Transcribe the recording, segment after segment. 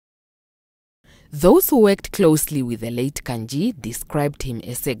Those who worked closely with the late Kandjii described him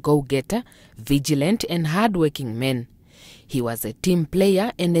as a go-getter, vigilant and hard-working man. He was a team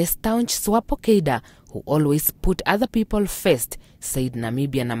player and a staunch Swapo cadre who always put other people first, said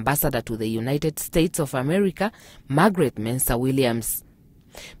Namibian ambassador to the United States of America, Margaret Mensah Williams.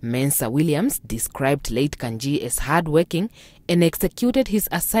 Mensah Williams described late Kandjii as hard-working and executed his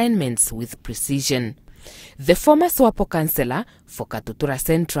assignments with precision. The former Swapo councillor for Katutura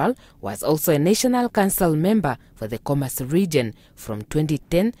Central was also a National Council member for the Commerce region from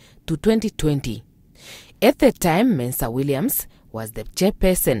 2010 to 2020. At the time, Mensah Williams was the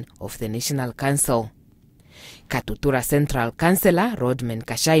chairperson of the National Council. Katutura Central Councillor Rodman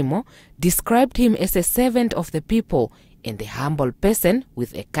Kashaimo described him as a servant of the people and a humble person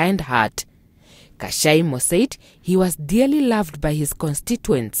with a kind heart. Kashaimo said he was dearly loved by his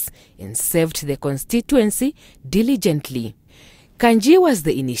constituents and served the constituency diligently. Kandjii was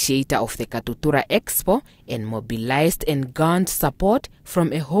the initiator of the Katutura Expo and mobilized and garnered support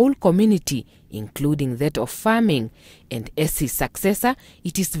from a whole community, including that of farming, and as his successor,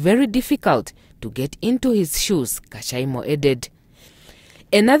 it is very difficult to get into his shoes, Kashaimo added.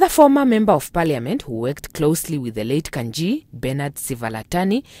 Another former member of parliament who worked closely with the late Kandjii, Bernard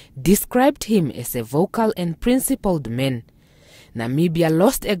Sivalatani, described him as a vocal and principled man. Namibia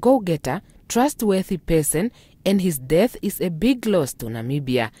lost a go-getter, trustworthy person, and his death is a big loss to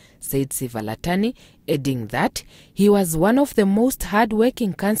Namibia, said Sivalatani, adding that he was one of the most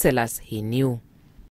hard-working councillors he knew.